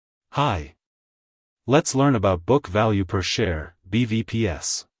Hi. Let's learn about book value per share,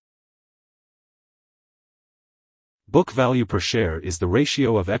 BVPS. Book value per share is the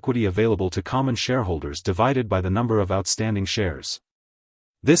ratio of equity available to common shareholders divided by the number of outstanding shares.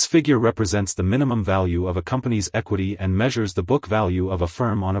 This figure represents the minimum value of a company's equity and measures the book value of a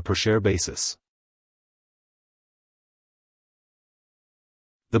firm on a per-share basis.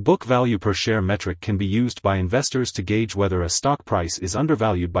 The book value per share metric can be used by investors to gauge whether a stock price is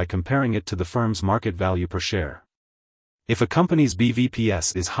undervalued by comparing it to the firm's market value per share. If a company's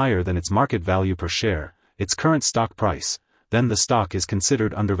BVPS is higher than its market value per share, its current stock price, then the stock is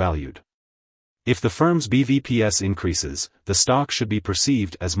considered undervalued. If the firm's BVPS increases, the stock should be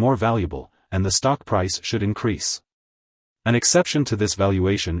perceived as more valuable, and the stock price should increase. An exception to this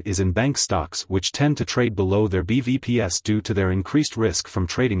valuation is in bank stocks, which tend to trade below their BVPS due to their increased risk from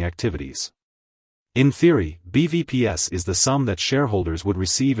trading activities. In theory, BVPS is the sum that shareholders would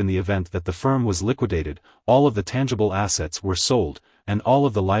receive in the event that the firm was liquidated, all of the tangible assets were sold, and all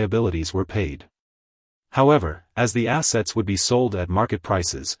of the liabilities were paid. However, as the assets would be sold at market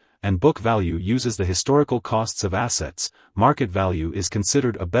prices, and book value uses the historical costs of assets, market value is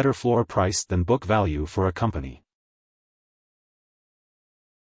considered a better floor price than book value for a company.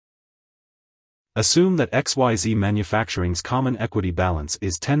 Assume that XYZ Manufacturing's common equity balance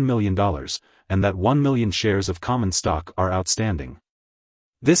is $10 million, and that 1 million shares of common stock are outstanding.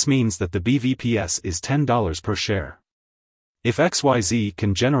 This means that the BVPS is $10 per share. If XYZ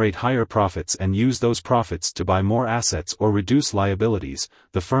can generate higher profits and use those profits to buy more assets or reduce liabilities,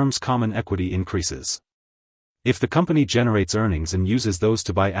 the firm's common equity increases. If the company generates earnings and uses those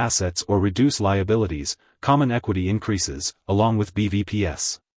to buy assets or reduce liabilities, common equity increases, along with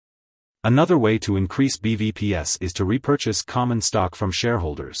BVPS. Another way to increase BVPS is to repurchase common stock from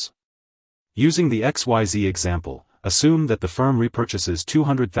shareholders. Using the XYZ example, assume that the firm repurchases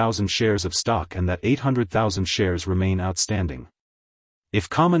 200,000 shares of stock and that 800,000 shares remain outstanding. If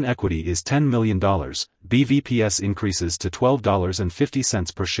common equity is $10 million, BVPS increases to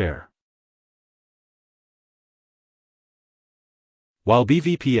 $12.50 per share. While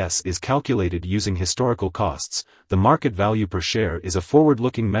BVPS is calculated using historical costs, the market value per share is a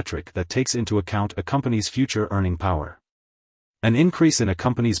forward-looking metric that takes into account a company's future earning power. An increase in a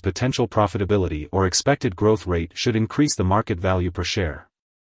company's potential profitability or expected growth rate should increase the market value per share.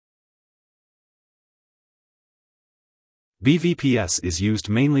 BVPS is used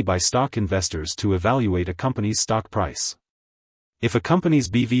mainly by stock investors to evaluate a company's stock price. If a company's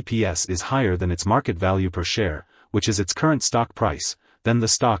BVPS is higher than its market value per share, which is its current stock price, then the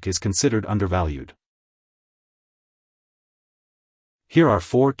stock is considered undervalued. Here are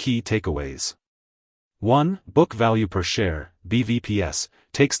 4 key takeaways. 1. Book value per share, BVPS,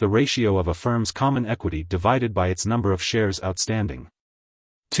 takes the ratio of a firm's common equity divided by its number of shares outstanding.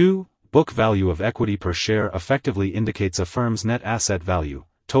 2. Book value of equity per share effectively indicates a firm's net asset value,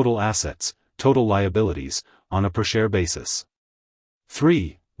 total assets, total liabilities, on a per-share basis.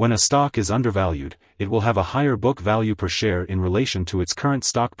 3. When a stock is undervalued, it will have a higher book value per share in relation to its current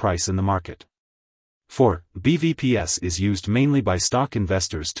stock price in the market. 4. BVPS is used mainly by stock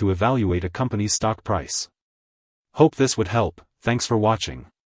investors to evaluate a company's stock price. Hope this would help. Thanks for watching.